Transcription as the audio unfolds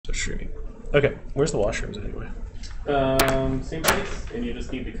So streaming. Okay, where's the washrooms anyway? Same place, and you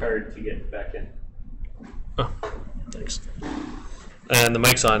just need the card to get back in. Oh, thanks. And the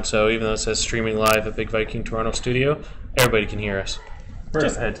mic's on, so even though it says streaming live at Big Viking Toronto Studio, everybody can hear us.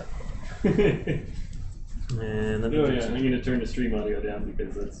 Just a heads up. And I'm going to turn the stream audio down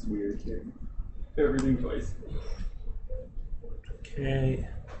because that's weird here. Everything twice. Okay.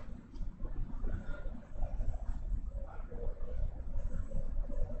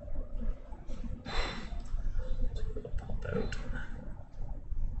 Pop out.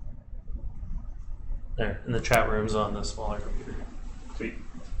 There, and the chat room's on the smaller computer. Sweet.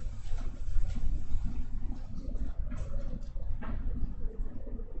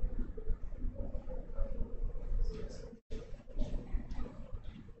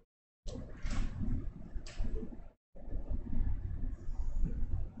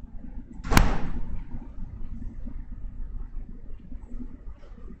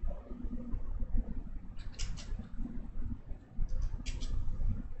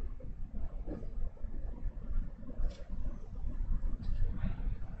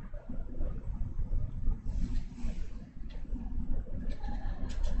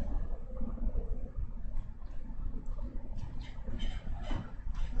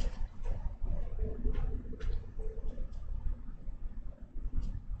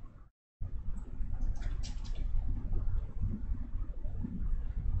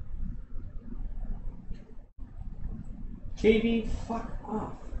 KB, fuck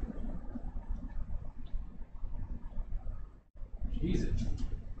off. Jesus.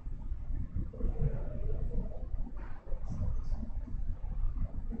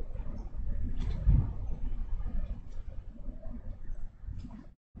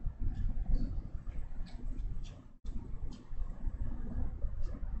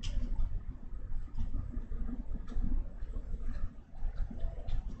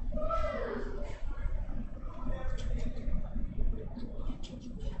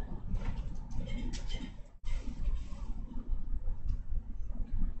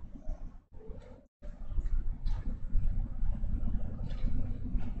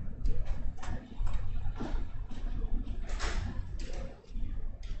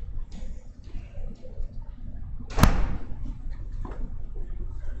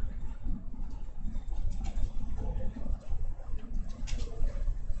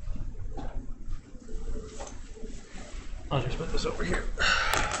 I'll just put this over here.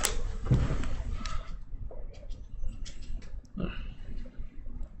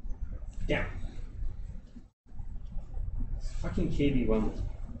 Yeah. This fucking KB one was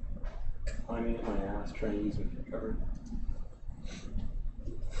climbing up my ass trying to use me for cover.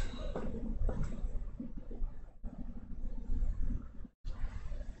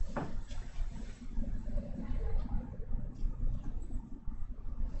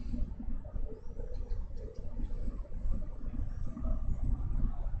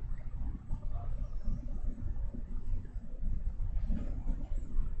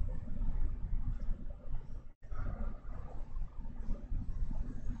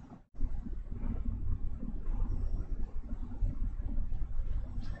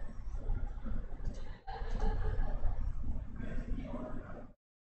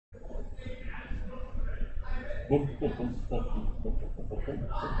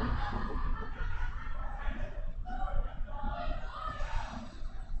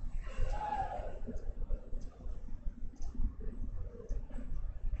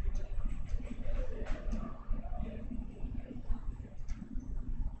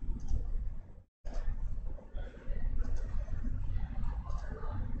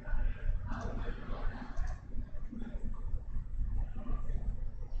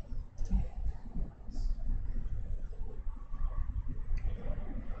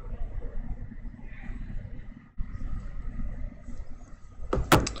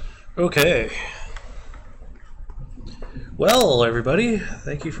 Okay. Well, everybody,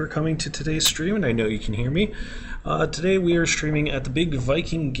 thank you for coming to today's stream, and I know you can hear me. Today we are streaming at the Big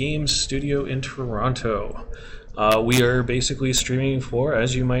Viking Games Studio in Toronto. We are basically streaming for,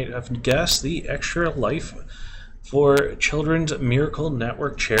 as you might have guessed, the Extra Life for Children's Miracle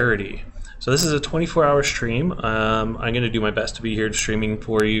Network charity. So this is a 24-hour stream. I'm going to do my best to be here streaming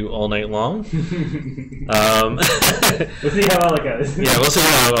for you all night long. We'll see how well it goes. Yeah, we'll see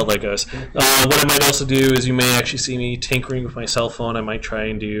how well that goes. What I might also do is you may actually see me tinkering with my cell phone. I might try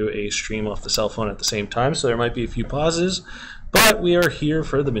and do a stream off the cell phone at the same time, so there might be a few pauses. But we are here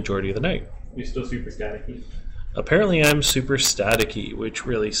for the majority of the night. You're still super staticky. Apparently I'm super staticky, which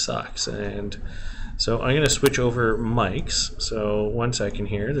really sucks. And so I'm going to switch over mics. So 1 second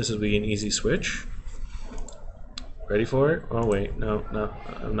here. This will be an easy switch. Ready for it? Oh wait, no,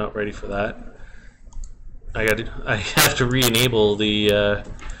 I'm not ready for that. I have to re-enable the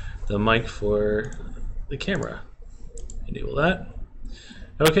mic for the camera. Enable that.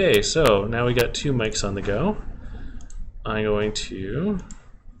 Okay, so now we got two mics on the go. I'm going to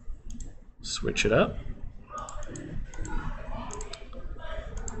switch it up.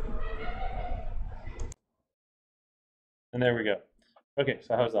 And there we go. Okay,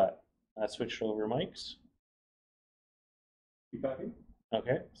 so how's that? I switched over mics. Keep talking?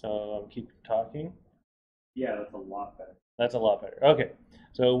 Okay, so keep talking. Yeah, that's a lot better. That's a lot better. Okay,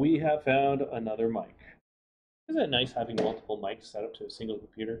 so we have found another mic. Isn't it nice having multiple mics set up to a single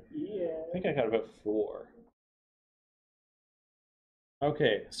computer? Yeah. I think I got about 4.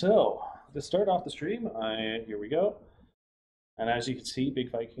 Okay, so to start off the stream, here we go. And as you can see, Big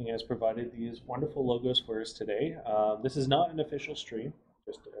Viking has provided these wonderful logos for us today. This is not an official stream,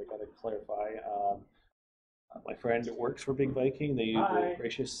 just I gotta clarify. My friend works for Big Viking. They were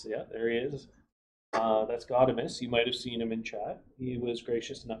gracious. Yeah, there he is. That's Godimus. You might have seen him in chat. He was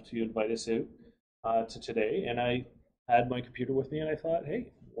gracious enough to invite us out to today. And I had my computer with me and I thought,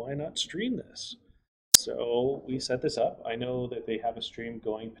 hey, why not stream this? So we set this up. I know that they have a stream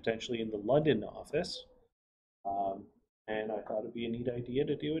going potentially in the London office. And I thought it'd be a neat idea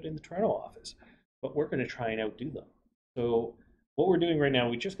to do it in the Toronto office. But we're going to try and outdo them. So what we're doing right now,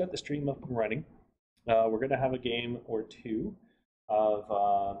 we just got the stream up and running. We're going to have a game or two of,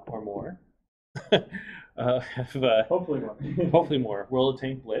 or more. Hopefully more. Hopefully more. World of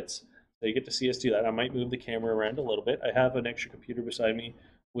Tank Blitz. So you get to see us do that. I might move the camera around a little bit. I have an extra computer beside me,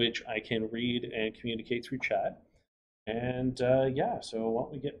 which I can read and communicate through chat. And yeah, so why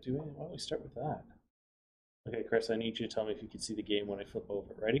don't we start with that? Okay, Chris, I need you to tell me if you can see the game when I flip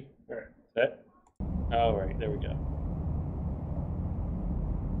over. Ready? All right. Set? All right, there we go.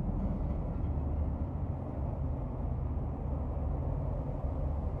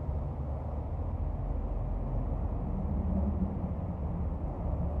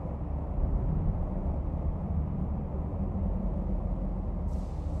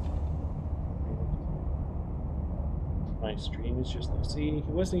 My stream is just like, see, he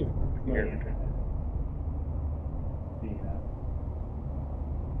wasn't even prepared.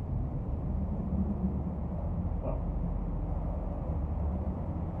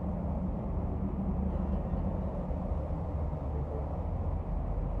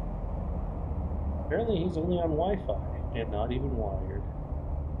 Apparently he's only on Wi-Fi and not even wired.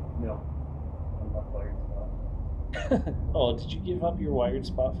 No, I'm not wired spot. Oh, did you give up your wired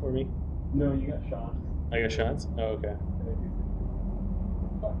spot for me? No, you got shots. I got shots? Oh, okay.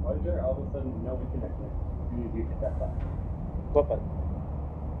 Why is there all of a sudden no connection as soon as you hit that button? What button?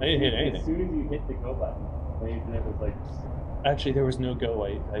 I didn't hit anything. As soon as you hit the go button, my internet was like... Actually, there was no go.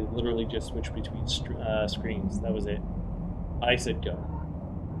 I literally just switched between screens. That was it. I said go.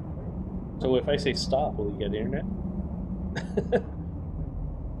 So if I say stop, will you get internet?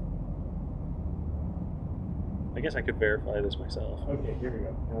 I guess I could verify this myself. Okay, here we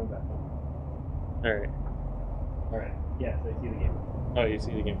go. Now I'm back on. Alright. Alright, yes, I see the game. Oh, you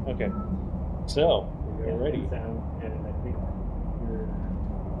see the game. Okay. So, we're ready. Sound, and I think you're...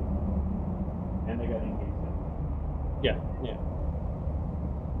 And I got in-game sound. Yeah, yeah.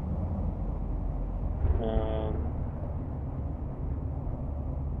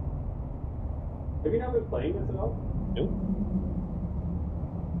 Have you not been playing this at all? Nope.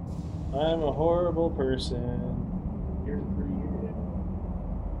 I'm a horrible person. You're pretty good.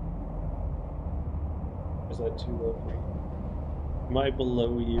 Is that too low for you? Am I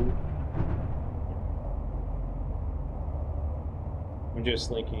below you? I'm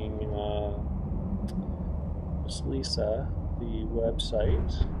just linking Miss Lisa, the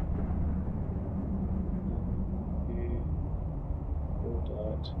website.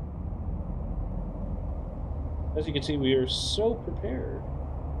 As you can see, we are so prepared.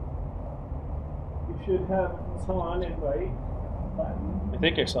 You should have on invite button. I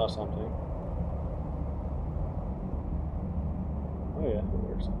think I saw something. Oh yeah, it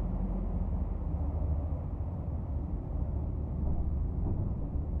works.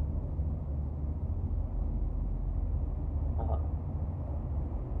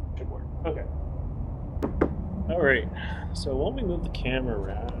 Should work. Okay. All right. So why don't we move the camera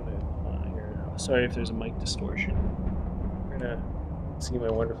around and here? Sorry if there's a mic distortion. We're gonna see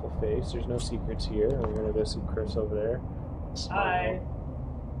my wonderful face. There's no secrets here. We're gonna go see Chris over there. Hi.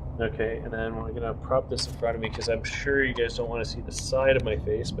 Okay, and then we're gonna prop this in front of me because I'm sure you guys don't want to see the side of my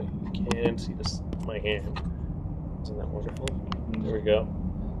face, but you can see this my hand. Isn't that wonderful? There we go.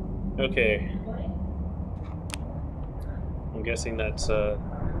 Okay. I'm guessing that's you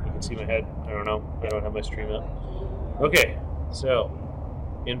can see my head. I don't know. I don't have my stream up. Okay, so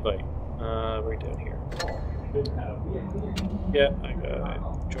invite. Right down here. Yeah, I got it.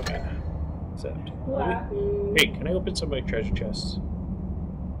 Join. Accept. Hey, can I open some of my treasure chests?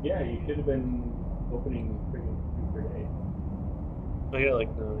 Yeah, you should have been opening friggin' 2 per day. I got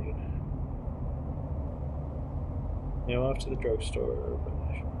like 9. Now off to the drugstore.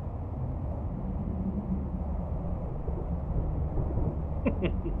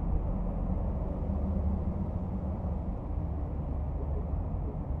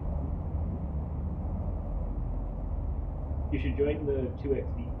 You should join the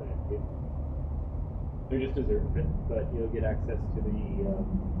 2XD plan too. They're just dessert fit, but you'll get access to the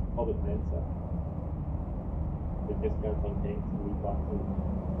all the plan stuff. The discounts on tanks and loot boxes.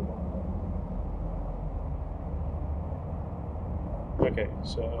 Okay,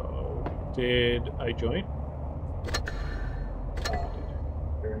 so did I join?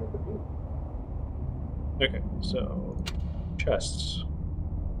 Fair enough with you. Okay, so chests.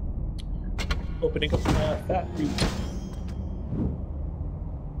 Opening up that route.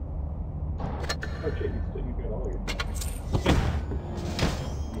 Oh shit, you got all your stuff.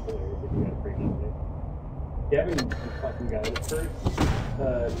 You got a pretty neat day. Devin was fucking guy. The first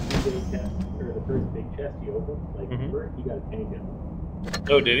 3-day test, or the first big chest he opened, like, he got a tank in.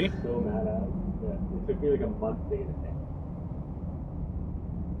 Oh, did he? So mad at it. Yeah. It took me like a month to get a tank.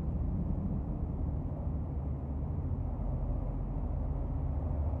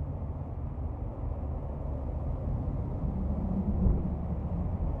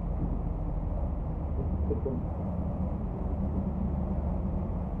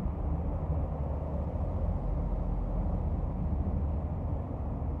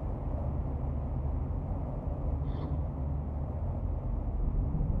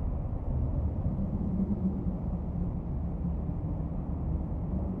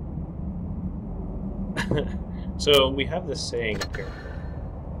 So we have this saying apparently.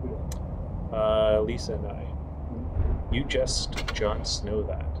 Lisa and I. You just Jon Snow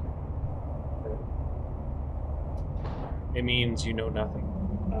that. It means you know nothing.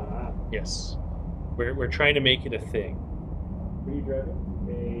 Yes. We're trying to make it a thing. What are you driving?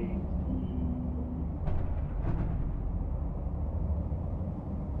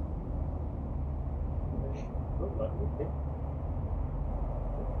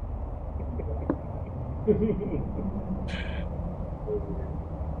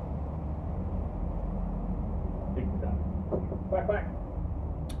 Quack, quack.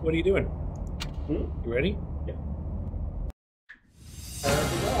 What are you doing? You ready? Yep.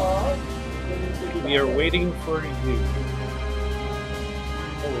 We are waiting for you.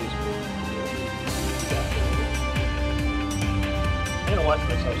 Always I'm gonna watch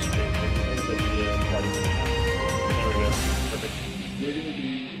myself straight. There we go. Perfect. You're going to be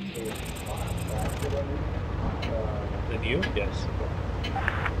Then you? Yes.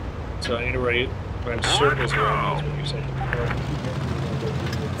 So I need to run circles around, that's what you're saying.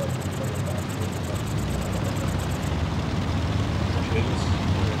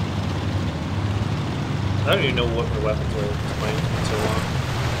 I don't even know what my weapons are. Mine has been so long.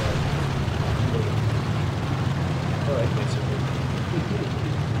 I like my circle.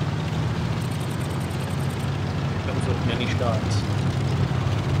 It comes with many shots.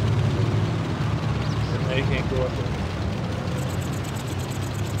 And now you can't go up there.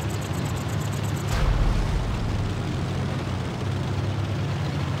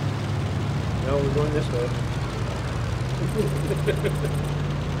 No, we're going this way.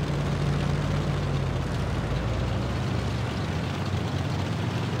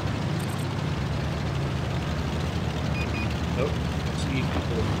 Nope. I see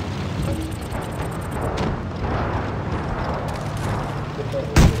people.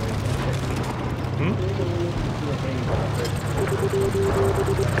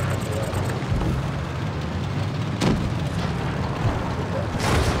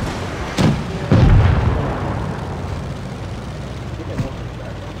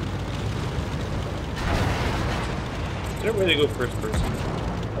 Is there a way to go first person?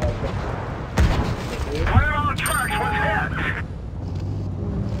 Fire on the tracks, what's that?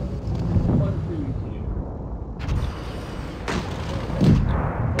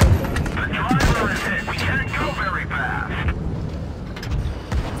 The driver is hit. We can't go very fast.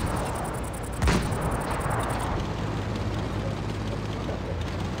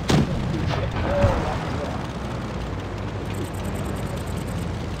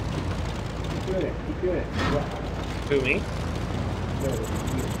 Keep doing it. Keep doing it. Yeah. Who, me? No,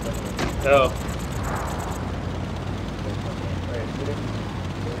 Oh.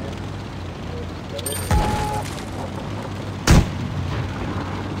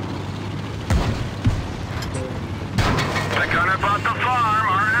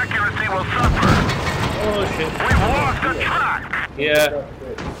 Oh shit. We've lost the track. Yeah.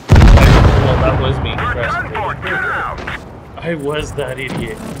 Well, that was me. We're Trust done me. for. Get out. I was that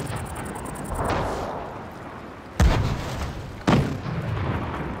idiot.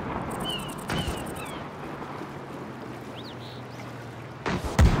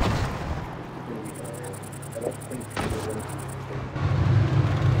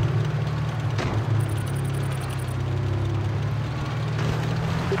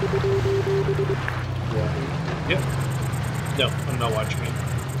 Yep. No, I'm not watching it.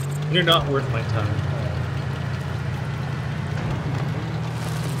 You're not worth my time.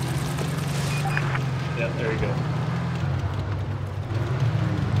 Yeah, there you go.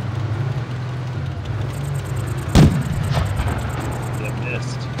 You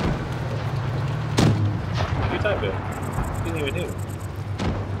missed. What are you talking about? Didn't even hit him.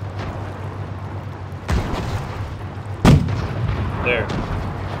 There.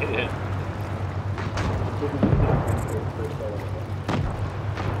 Hit him.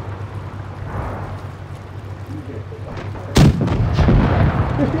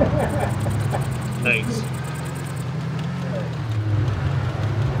 Nice.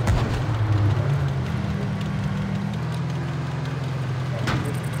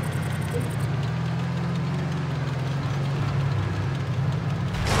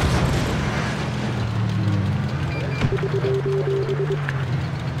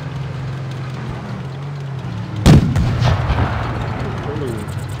 Ooh,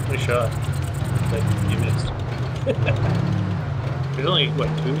 nice shot. But you missed. There's only, what,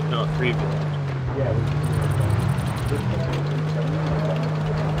 2? No, 3 of you left.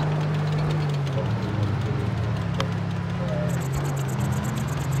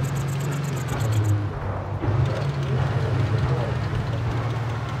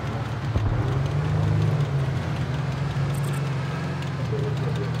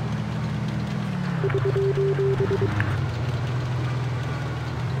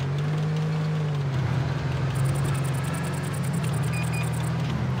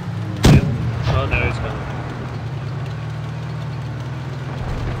 Oh, no, he's gone.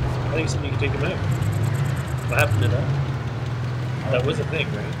 I think somebody can take him out. What happened to that? That was a thing,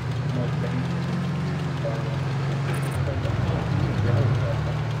 right?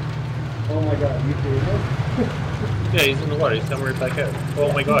 Oh my god, you serious? Yeah, he's in the water. He's coming right back out.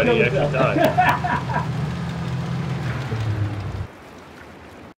 Oh my god, he actually died.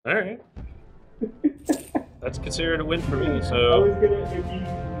 Alright. That's considered a win for me, I was so... gonna, if he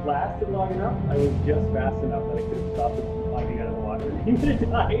lasted long enough, I was just fast enough that I could have stopped him from climbing out of the water. He would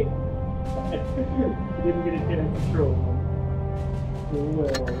have died. He didn't get a chance to throw him.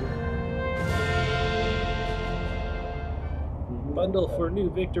 Well. Bundle for new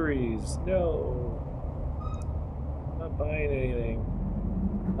victories. No. Not buying anything.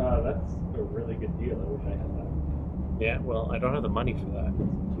 That's a really good deal. I wish I had that. Yeah, well, I don't have the money for that.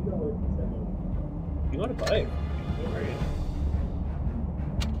 $2.70. You want to buy it? Don't worry.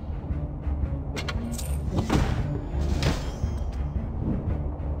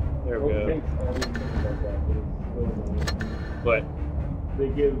 There we go. What? They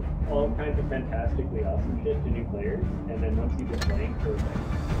give all kinds of fantastically awesome shit to new players, and then once you've been playing for like,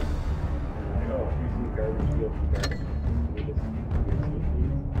 oh, here's some garbage, deal for garbage. And you just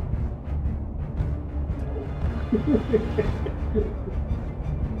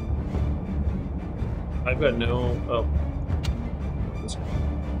I've got no... Oh. This one.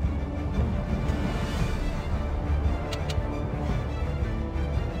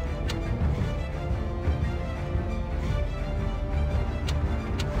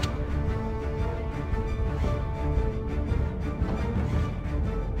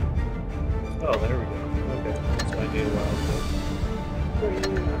 Oh, there we go. Okay. That's what I did a while ago.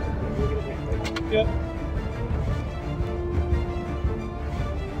 Yep.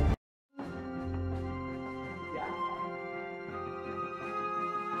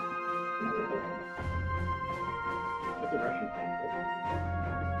 That's a Russian thing,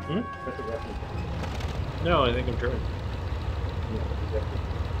 right? Hmm? That's a Russian thing. No, I think I'm German. Yeah, exactly.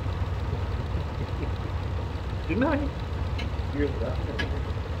 Didn't I? You're the Russian.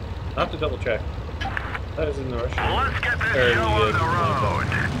 I'll have to double check. That was in the Russian. Let's get this or show on the road.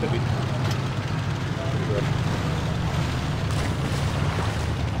 Could be.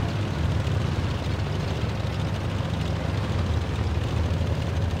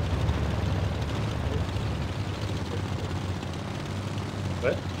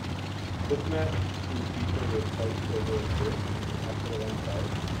 What? This match in the future was placed over in first after the one side.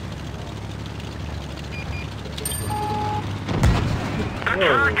 The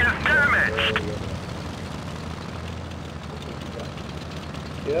track is damaged.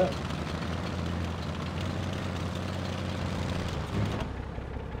 Yeah.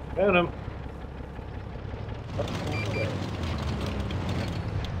 Found him.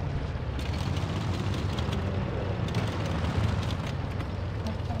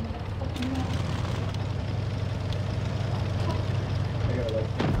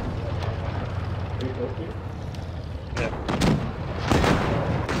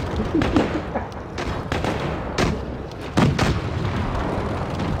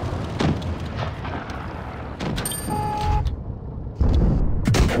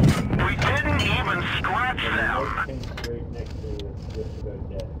 We didn't even scratch them. Right next to me that's just about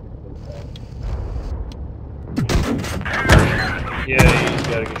dead. Yeah, he's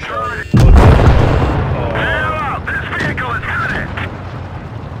gotta get shot. Out! This vehicle is headed!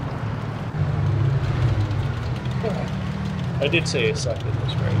 I did say I sucked at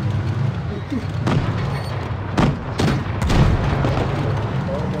this, right?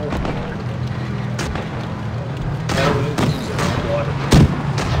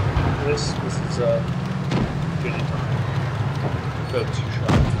 This is good time. Go 2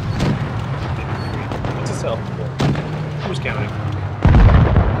 shots. Maybe 3. It's a self before. Who's counting?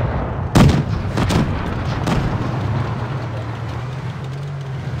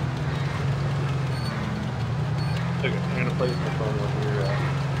 Okay, I'm gonna play with my phone while you're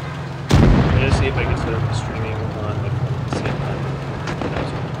I'm gonna see if I can set up the streaming on my phone at the same time.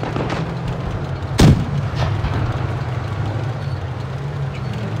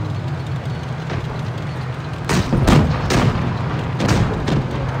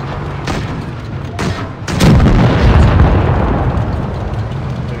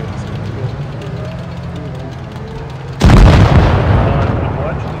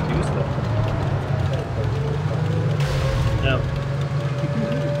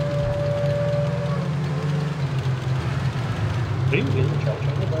 Are you in the chat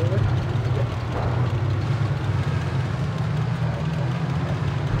channel, by the way?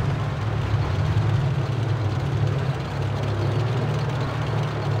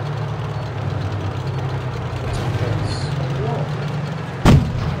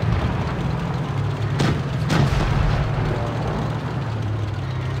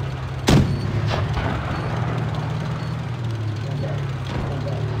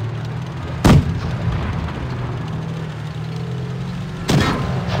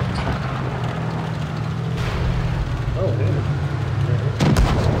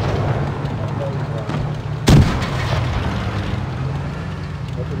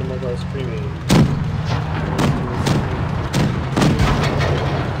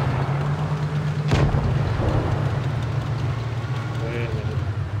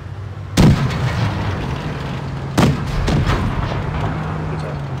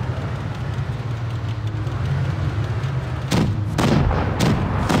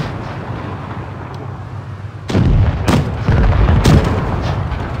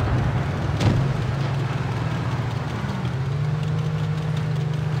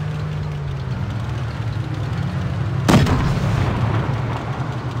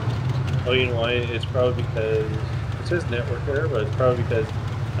 Oh, you know why? It's probably because it says network error, but it's probably because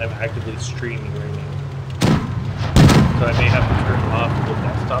I'm actively streaming right now. So I may have to turn off the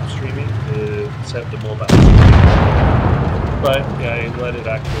desktop streaming to set the mobile streaming. But yeah, I let it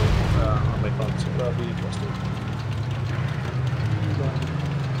active on my phone, so probably adjusted.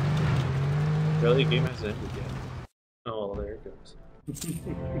 Really, the game hasn't ended yet. Oh, well, there it goes.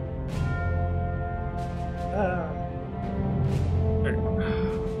 There.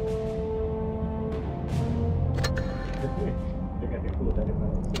 They're gonna be cool that if I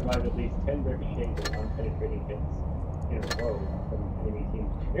survive at least 10 ricochets and non-penetrating hits in a row from enemy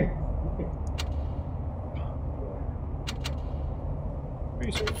teams.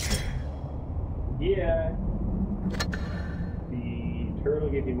 Research. Yeah. The turtle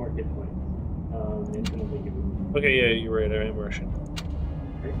gave you more hit points. Infinitely give you. Okay, yeah, you're right. I am Russian.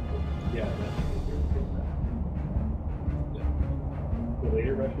 Okay. Yeah, that's yeah. The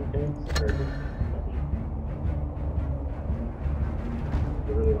later Russian tanks are just nothing.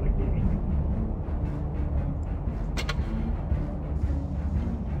 They really want to keep me.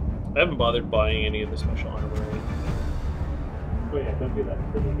 I haven't bothered buying any of the special armor. Oh yeah, don't do that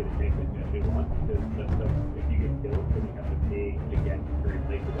until you get a tank that you actually want, because that stuff, if you get killed, then you have to pay again to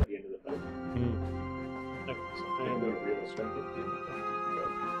replace it at the end of the fight. Okay, so And the real expensive too.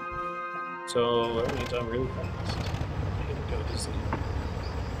 So that means I'm really fast. I'm gonna go to see.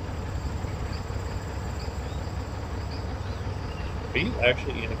 Are you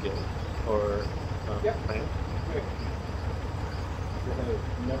actually in a guild or Yep. clan? Quick. Because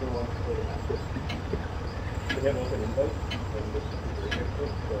I never want to play a match. They have open invite, and this is very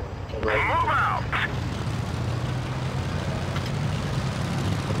difficult, so Move out!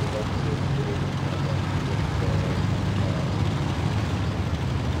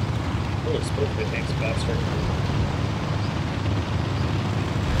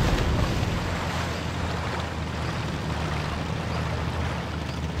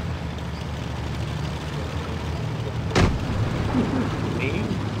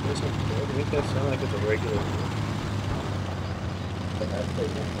 regular. But that's like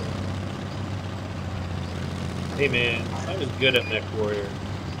Hey man, I was good at Mech Warrior.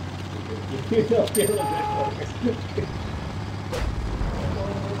 you know, you're a good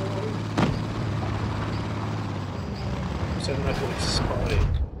So I'm not really spotting.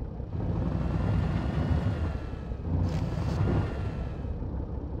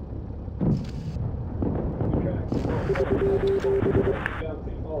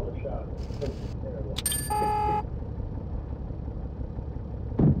 bouncing all the shots. That's terrible.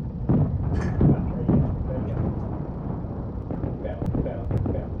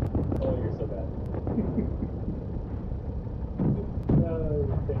 Oh, you're so bad.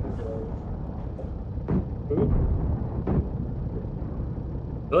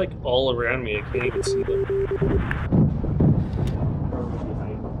 They're like all around me. I can't even see them.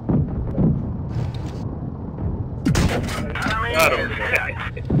 Got him.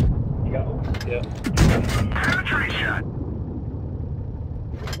 You got one? Yeah. Penetration!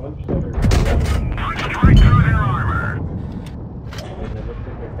 Bunch that are Punch right through their armor! and it looks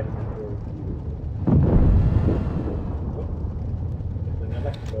like they're heading towards you. It's an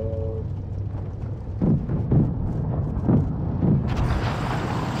electro.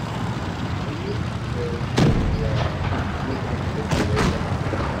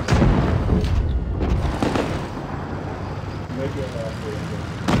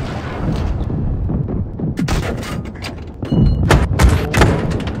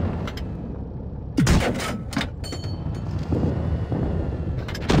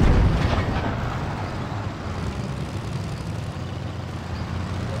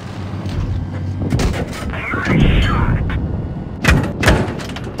 Nice shot!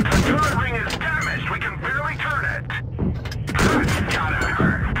 The turret ring is damaged. We can barely turn it. That's gotta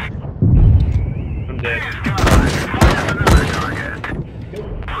hurt. I'm dead. These guys, find another target.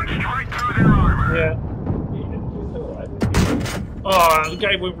 Punched right through their armor. Yeah. Oh, the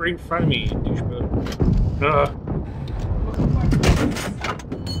guy went right in front of me, douchebag.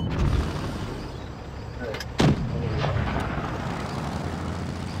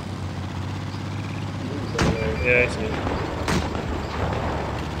 Yeah, I see it.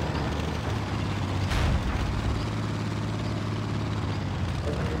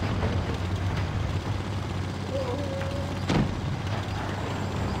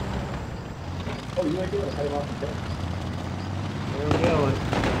 Oh, you might be able to cut him off the deck. There we go.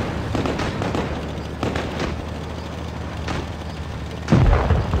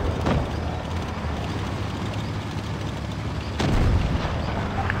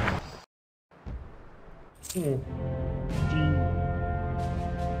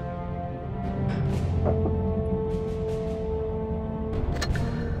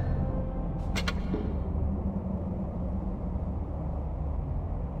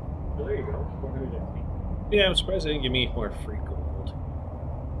 So there you go. 400 XP. Yeah, I'm surprised they didn't give me more free gold.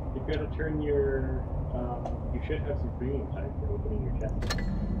 You've got to turn your. You should have some premium time for opening your chest.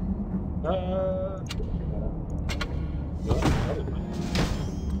 Turn that up.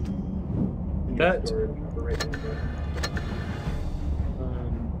 In your That- storage, upper right hand corner.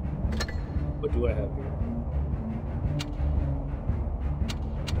 What do I have here?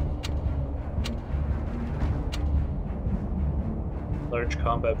 Large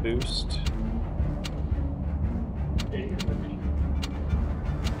combat boost.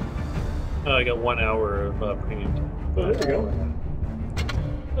 Oh, I got 1 hour of premium time. Oh, there you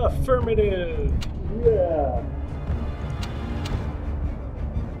go. Affirmative! Yeah.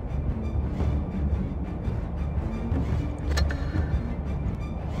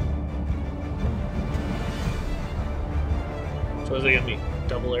 So is it gonna be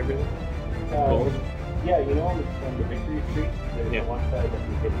double everything? Gold? Yeah, you know on the victory streak, there's Yeah. one side that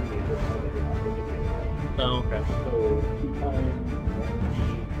you hit the other side that you're not hitting the other. Oh, okay. So 2 times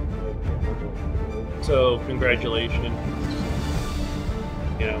So, congratulations.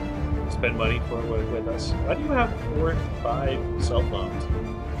 You know, spend money for with us. Why do you have 4 or 5 cell phones?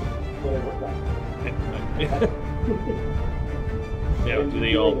 what I work on. Yeah, do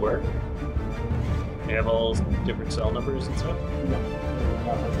they all work? They have all different cell numbers and stuff? No,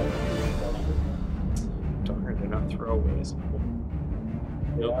 not like that. Darn, they're not throwaways.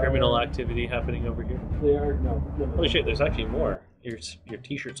 They No are- criminal activity happening over here. They are, no. Holy shit, there's actually more. Your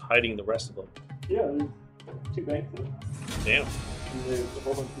t-shirt's hiding the rest of them. Yeah, there's 2 banks of them. Damn. And there's a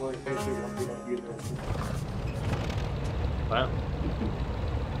whole bunch more in case we don't use them. Wow.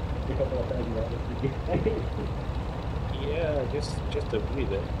 A couple of $1,000 Yeah, just a wee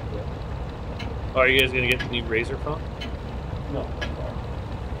bit. Oh, are you guys gonna get the new Razer phone? No.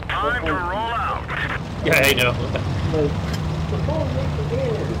 Time to roll out. Yeah, I know. The phone makes the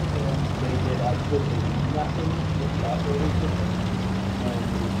air. They did absolutely nothing with the operating system. And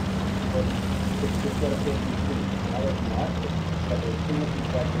it's just what it is. Other than that, but there's too much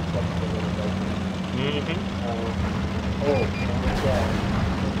infection stuff that it does. Oh my god.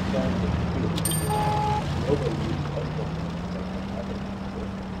 Nobody uses husband.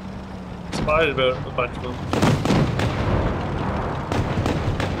 Spotted about a bunch of them.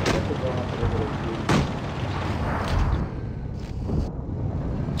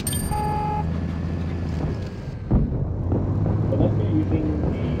 Unless you're using the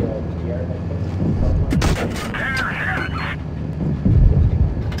VR headset.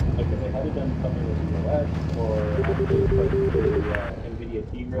 Like if they had done something with the OS or the NVIDIA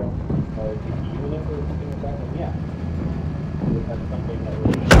Tegra or GPU in it or something like that, then yeah. You would have something that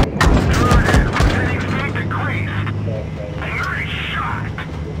would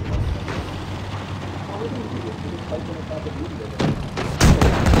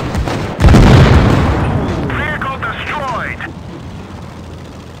Vehicle destroyed!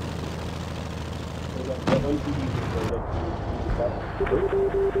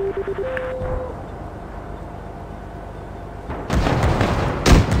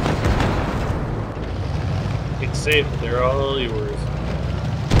 It's safe, they're all yours.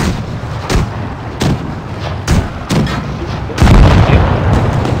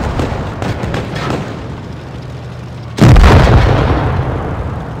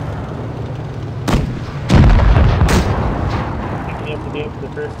 Picking up the game for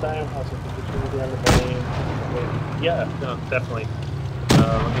the first time, also positioning around the volume. Yeah, no, definitely.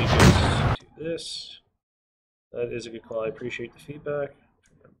 Let me just do this. That is a good call. I appreciate the feedback.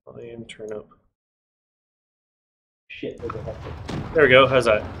 Turn up volume, turn up. shit with it. There we go. How's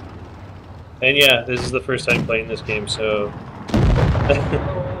that? And yeah, this is the first time playing this game, so. Come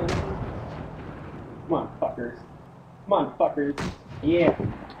on, fuckers. Come on, fuckers. Yeah.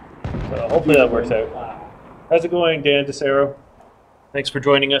 So hopefully that works out. How's it going, Dan DeSero? Thanks for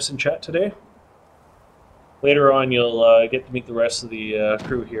joining us in chat today. Later on, you'll get to meet the rest of the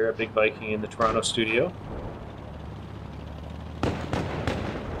crew here at Big Viking in the Toronto studio.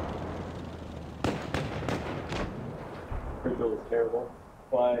 Virgil is terrible.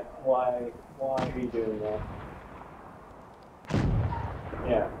 Why are you doing that?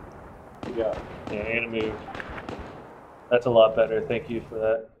 Yeah. Good job. Yeah, I'm gonna move. That's a lot better. Thank you for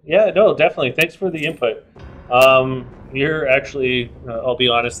that. Yeah, no, definitely. Thanks for the input. You're actually, I'll be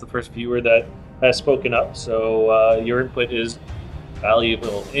honest, the first viewer that has spoken up. So your input is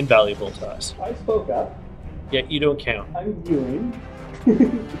invaluable to us. I spoke up. Yet you don't count. I'm viewing.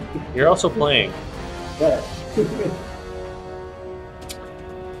 You're also playing. But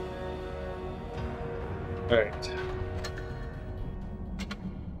All right.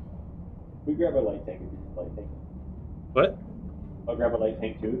 we grab a light tank. Light tank. What? I'll grab a light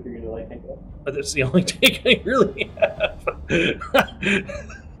tank too if you're gonna light tank it up. But that's the only take I really have.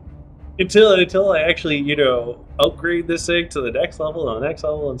 until I actually, upgrade this thing to the next level and the next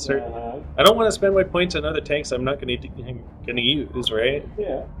level and start. I don't want to spend my points on other tanks I'm not going to use, right?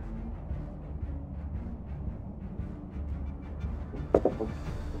 Yeah.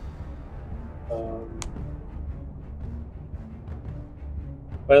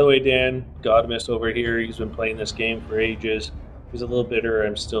 By the way, Dan, Godmist over here, he's been playing this game for ages. He's a little bitter.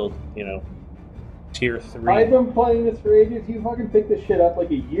 I'm still, tier 3. I've been playing this for ages. You fucking picked this shit up like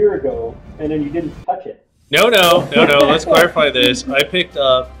a year ago, and then you didn't touch it. No. Let's clarify this. I picked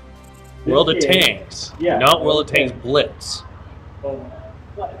up World of Tanks, not World of Tanks Blitz.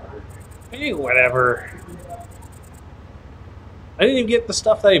 Whatever. Hey, whatever. I didn't even get the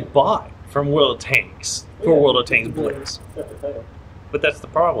stuff that I bought from World of Tanks for World of Tanks Blitz. That's the title. But that's the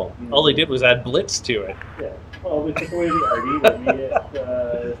problem. All they did was add Blitz to it. Yeah. Well, we took away the RD, but we get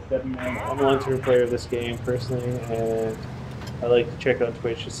 79. I'm a long-term player of this game, personally, and I like to check on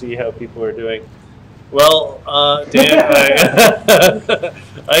Twitch to see how people are doing. Well, Dan,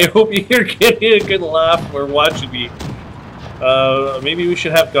 I hope you're getting a good laugh or watching me. Maybe we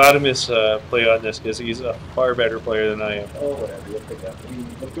should have Godimus play on this, because he's a far better player than I am. Oh, whatever. Let's pick up.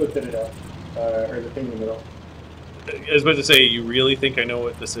 Let's go set it up. Or the thing in the middle. I was about to say, you really think I know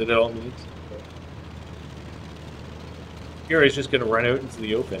what the Citadel means? Here, he's just going to run out into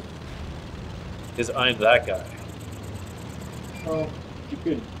the open. Because I'm that guy. Oh, you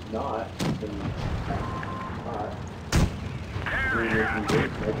could not.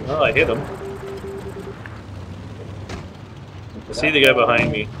 Oh, I hit him. I see the guy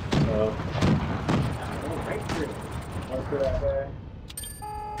behind me.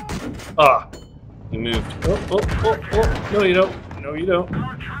 Ah! He moved. Oh. No, you don't. No, you don't.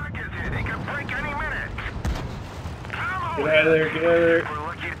 Our truck is in. It could break any minute. Get out of there, get out of there. We're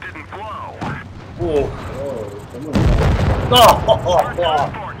lucky it didn't blow. Oh, Oh, someone.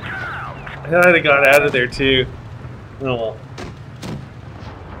 oh. I had have got out of there too. Oh well.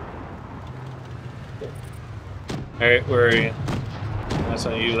 Alright, where are you? That's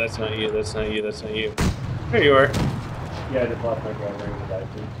not you, that's not you, that's not you, that's not you. There you are. Yeah, I just lost my ground ring and died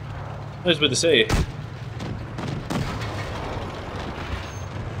too. I was about to say.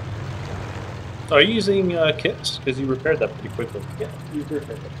 Are you using kits? Because you repaired that pretty quickly. Yeah, you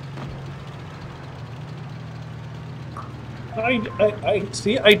perfect. I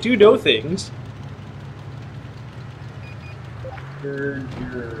see, I do know things. You're...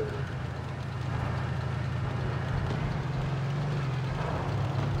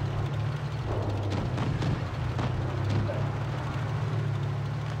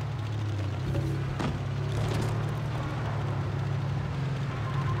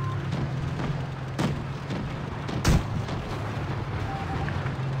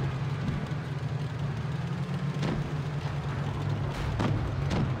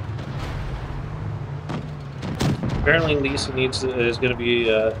 Apparently Lisa is going to be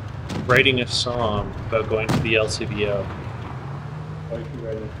writing a song about going to the LCBO. Why is she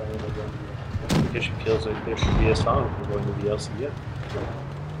writing a song about going Because she feels like there should be a song for going to the LCBO.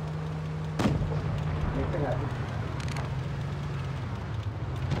 Make it happen.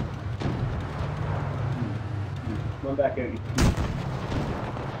 Come on back out.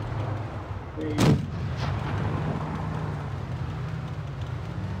 Hey.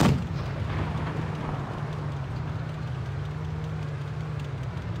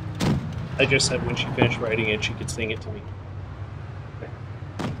 I just said when she finished writing it, she could sing it to me.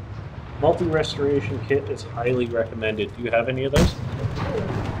 Multi-restoration kit is highly recommended. Do you have any of those?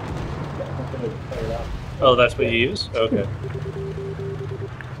 Oh, that's what you use? Okay.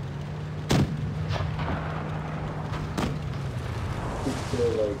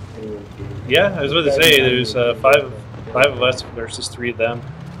 Yeah, I was about to say, there's five of us versus 3 of them.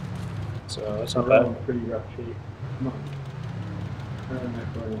 So that's not bad. Pretty rough shape. Come on. Turn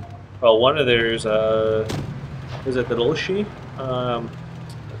that corner. Well, one of theirs, is it the Dolshi?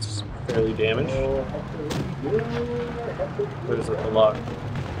 That's fairly damaged. What is it, the lock?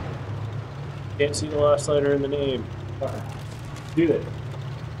 Can't see the last letter in the name. Do this.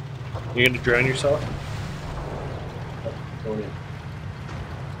 You're gonna drown yourself? Going in.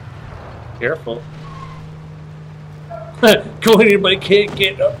 Careful. Going in, but I can't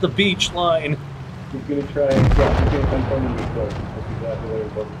get up the beach line. He's gonna try, yeah, he's gonna come from me before. That's exactly what it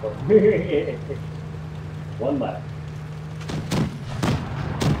was before. One lap.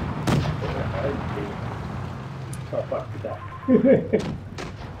 Oh fuck, good die.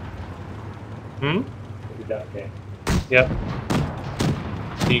 Good die, okay. Yep.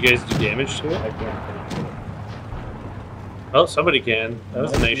 Can you guys do damage to I it? can't finish it. Oh, somebody can. That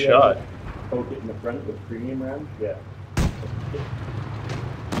was a nice Yeah, shot. Poke it in the front with premium rounds? Yeah.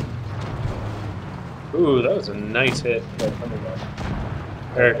 Ooh, that was a nice hit. Yeah, something like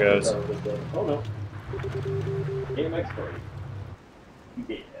that. There it goes. Oh no. AMX story.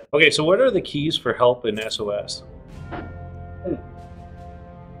 Yeah. Okay, so what are the keys for help in SOS?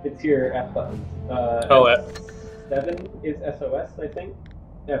 It's your F buttons. Oh, F7 is SOS, I think.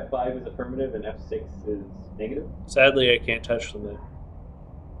 F5 is affirmative, and F6 is negative. sadly, I can't touch them then.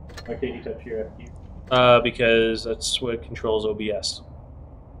 Why can't you touch your F key? Because that's what controls OBS.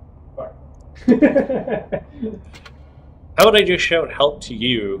 Fuck. How would I just shout help to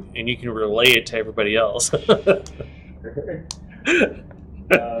you and you can relay it to everybody else? Do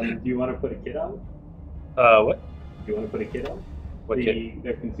you want to put a kit on? What? Do you want to put a kit on? What kit?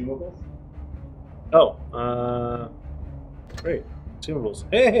 Their consumables? Oh, great. Consumables.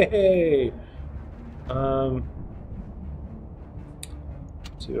 Hey!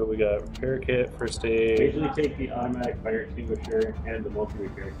 See what we got. Repair kit, first I aid. usually take the automatic fire extinguisher and the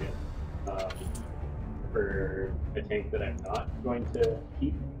multi-repair kit for a tank that I'm not going to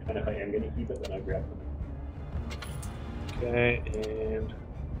keep, and if I am going to keep it, then I grab them. Okay, and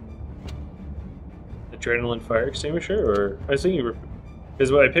adrenaline fire extinguisher, or I was thinking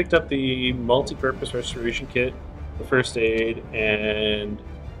because I picked up the multi-purpose restoration kit, the first aid, and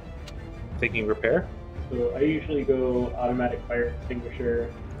thinking repair. So I usually go automatic fire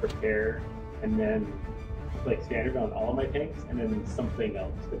extinguisher, repair, and then like standard on all of my tanks, and then something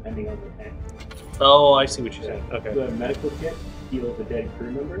else depending on the tank. Oh, I see what you're saying. Okay. The medical kit heals a dead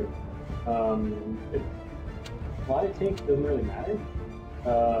crew member. A lot of tanks doesn't really matter.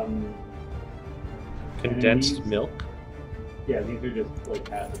 Condensed these, milk. Yeah, these are just like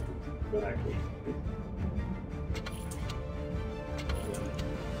passive. Don't actually.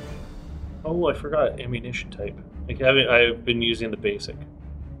 Oh, I forgot ammunition type. Like I've been using the basic.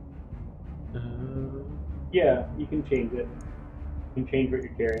 Yeah, you can change it. You can change what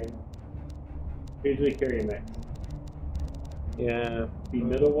you're carrying. Usually carry a mix. Yeah. The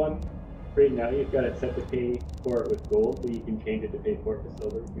middle one, right now you've got it set to pay for it with gold, but you can change it to pay for it with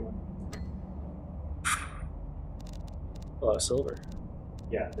silver if you want. A lot of silver.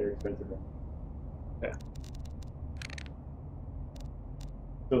 Yeah, they're expensive. Yeah.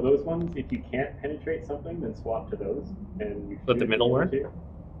 So those ones, if you can't penetrate something, then swap to those. And you But the middle one?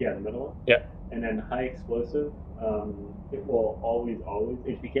 Yeah, the middle one. Yeah. And then high explosive, it will always,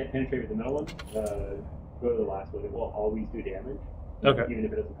 if you can't penetrate with the middle one, go to the last one. It will always do damage. Okay. Even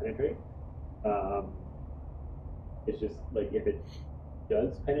if it doesn't penetrate. It's just like if it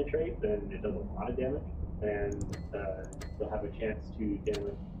does penetrate, then it does a lot of damage, and they'll have a chance to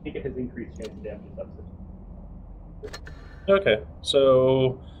damage. I think it has increased chance of damage substance. Okay.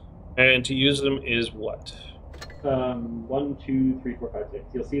 So, and to use them is what? 1, 2, 3, 4, 5,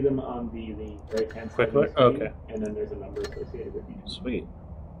 6. You'll see them on the right hand side. Quick of the look? screen, Okay. And then there's a number associated with each. Sweet.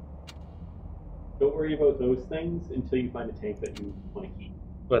 Don't worry about those things until you find a tank that you want to keep.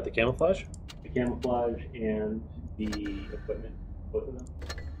 What, the camouflage? The camouflage and the equipment, both of them.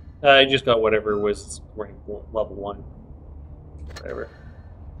 I just got whatever was rank level 1. Whatever.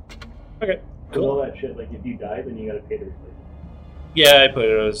 Okay. With all that shit, like if you die, then you gotta pay to replace it. Yeah, I put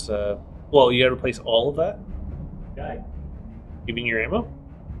it as, well, you gotta replace all of that? Die. Even your ammo?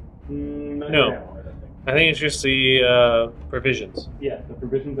 Not No. your ammo, I don't think. I think it's just the provisions. Yeah, the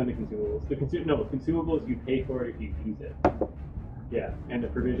provisions and the consumables. Consumables you pay for it if you use it. Yeah, and the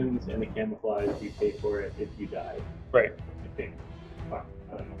provisions and the camouflage you pay for it if you die. Right. I think. Fuck,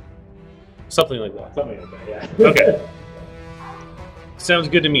 I don't know. Something like that. Something like that, yeah. Okay. Sounds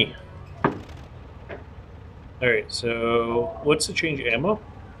good to me. Alright, so what's the change ammo?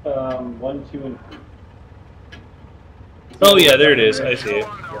 1, 2, and 3. Oh yeah, there it is. I see it.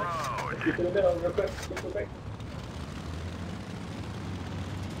 Get to the middle real quick. Real quick.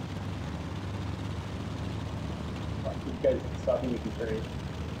 Fuck, these guys stopping me from turning.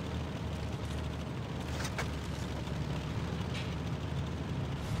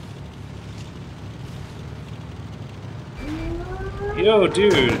 Yo,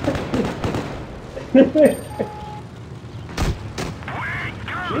 dude.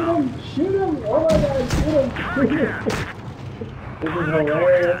 Shoot him! Oh my god, shoot him! This is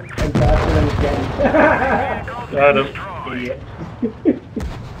hilarious and faster than it gets. Got him. Idiot.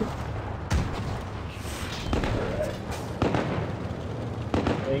 Alright.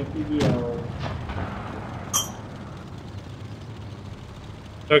 Thank you, Guillaume.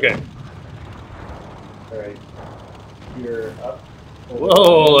 Okay. Alright. You're up.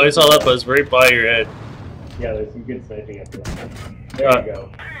 Whoa, I saw that buzz right by your head. Yeah, there's some good sniping up there. There you go.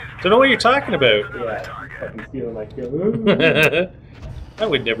 Don't know what you're talking about. Yeah, fucking stealing my kill. I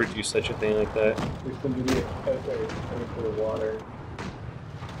would never do such a thing like that. There's somebody out there coming for the water.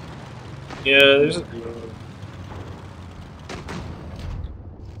 Yeah, there's a...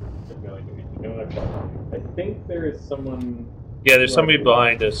 I think there is someone... Yeah, there's somebody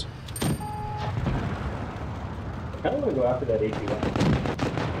behind us. I kind of want to go after that AP1.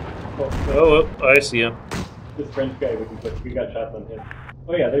 Oh, I see him. This French guy, we got shots on him.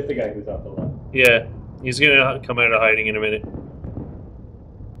 Oh yeah, there's the guy who's off the left. Yeah, he's gonna come out of hiding in a minute.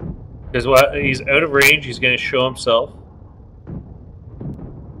 Because he's out of range, he's gonna show himself.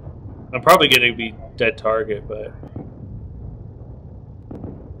 I'm probably gonna be dead target, but...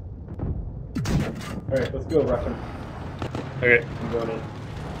 Alright, let's go Russian. Okay. I'm going in.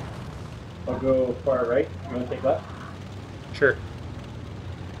 I'll go far right. You want to take left? Sure.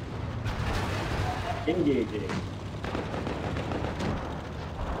 Engaging.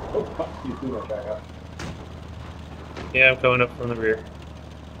 Oh, fuck, you threw my track up. Yeah, I'm coming up from the rear.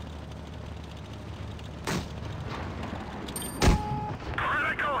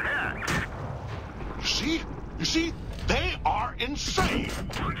 Critical hit. You see? They are insane.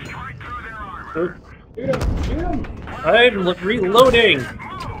 Strike through their armor. Shoot him! Shoot him! I'm reloading!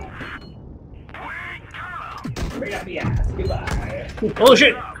 Right up the ass. Goodbye. Oh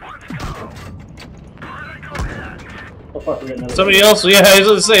shit! Oh fuck, we got another. Somebody else, yeah, I was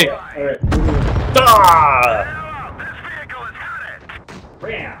gonna say. Alright. Ah! This vehicle is headed.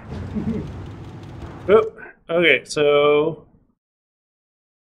 Bam! Oh, okay, so...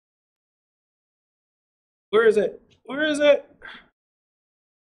 Where is it? Where is it?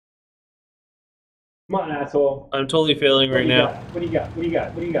 Come on, asshole. I'm totally failing right now. What do you got? What do you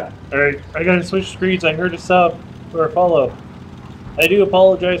got? What do you got? Alright, I gotta switch screens. I heard a sub or a follow. I do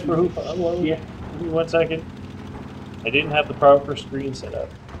apologize for who followed. Yeah. Give me 1 second. I didn't have the proper screen set up.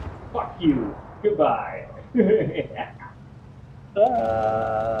 Fuck you. Goodbye.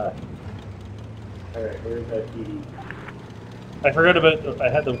 Alright, where's that PD? I forgot about. I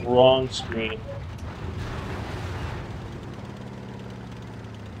had the wrong screen.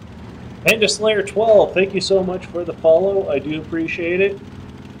 Panda Slayer 12, thank you so much for the follow. I do appreciate it.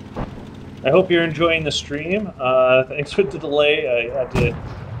 I hope you're enjoying the stream. Thanks for the delay. I had to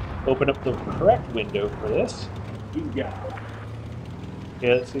open up the correct window for this. You got it.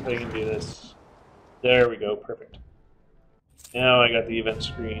 Yeah, let's see if I can do this. There we go, perfect. Now I got the event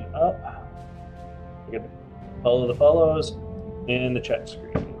screen up. I got all of the follows and the chat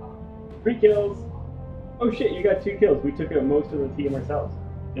screen. 3 kills! Oh shit, you got 2 kills. We took out most of the team ourselves.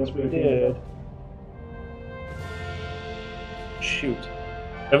 Yes, we did. Shoot.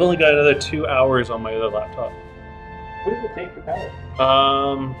 I've only got another 2 hours on my other laptop. What does it take for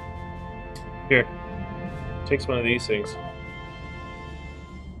power? Here. Takes one of these things.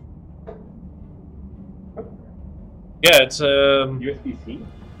 Yeah, it's USB-C?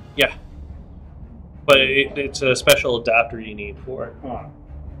 Yeah. But it's a special adapter you need for it. Oh.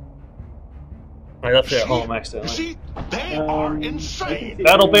 I left it at home accidentally. See, they are insane.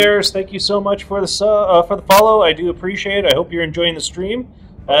 Battle Bears, thank you so much for the follow. I do appreciate it. I hope you're enjoying the stream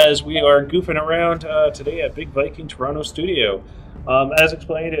as we are goofing around today at Big Viking Toronto Studio. As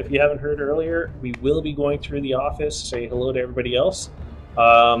explained, if you haven't heard earlier, we will be going through the office, say hello to everybody else.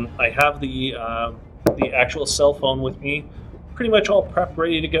 I have the actual cell phone with me, pretty much all prepped,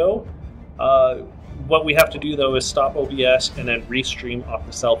 ready to go. What we have to do though is stop OBS and then restream off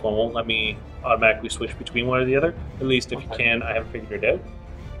the cell phone. It won't let me automatically switch between one or the other. At least if you can, I haven't figured it out.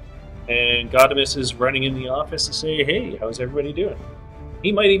 And Godimus is running in the office to say, hey, how's everybody doing?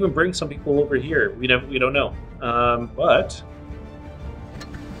 He might even bring some people over here. We don't know. But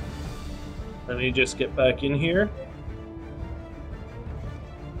let me just get back in here.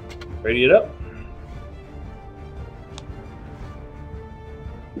 Ready it up.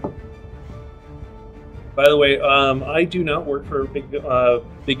 By the way, I do not work for Big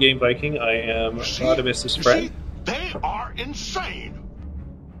Game Viking. I am Godimus's friend. See, they are insane.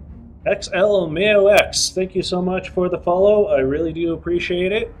 XL Mayo X, thank you so much for the follow. I really do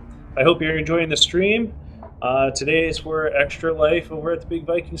appreciate it. I hope you're enjoying the stream. Today is for Extra Life over at the Big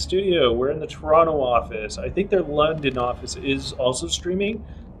Viking Studio. We're in the Toronto office. I think their London office is also streaming,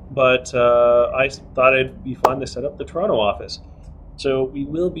 but I thought it'd be fun to set up the Toronto office. So we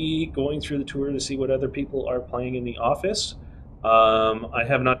will be going through the tour to see what other people are playing in the office. I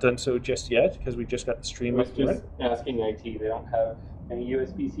have not done so just yet because we just got the stream I up. was just asking IT. They don't have any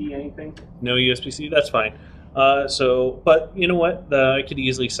USB-C anything? No USB-C, that's fine. But you know what? I could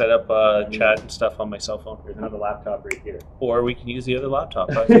easily set up chat and stuff on my cell phone. There's another laptop right here. Or we can use the other laptop.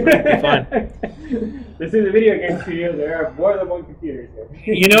 That's perfectly fine. This is a video game studio. There are more than one computer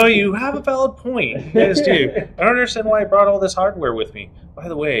here. You know, you have a valid point. You guys do. I don't understand why I brought all this hardware with me. By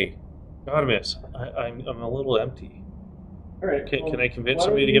the way, Godimus, I'm a little empty. All right. Can I convince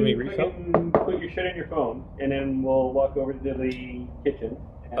somebody to give me a refill? Put your shit in your phone, and then we'll walk over to the kitchen.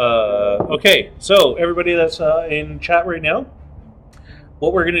 Okay, so everybody that's in chat right now,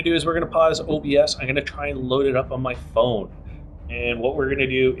 what we're going to do is we're going to pause OBS. I'm going to try and load it up on my phone. And what we're going to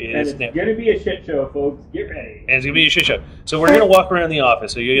do is... And it's going to be a shit show, folks. Get ready. And it's going to be a shit show. So we're going to walk around the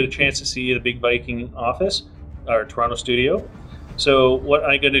office. So you get a chance to see the Big Viking office, our Toronto studio. So what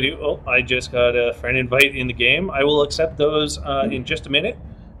I'm going to do... Oh, I just got a friend invite in the game. I will accept those in just a minute.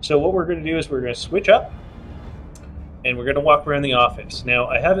 So what we're going to do is we're going to switch up. And we're going to walk around the office. Now,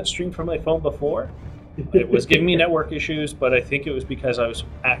 I haven't streamed from my phone before. It was giving me network issues, but I think it was because I was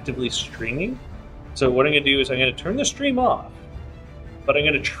actively streaming. So what I'm going to do is I'm going to turn the stream off, but I'm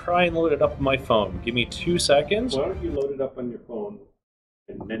going to try and load it up on my phone. Give me 2 seconds. Why don't you load it up on your phone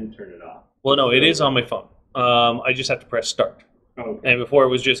and then turn it off? Well, no, it is on my phone. I just have to press start. Okay. And before it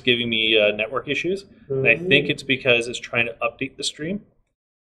was just giving me network issues. And I think it's because it's trying to update the stream.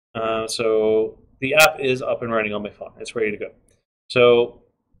 So... The app is up and running on my phone. It's ready to go. So,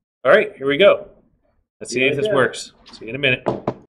 all right, here we go. Let's see if this works. See you in a minute.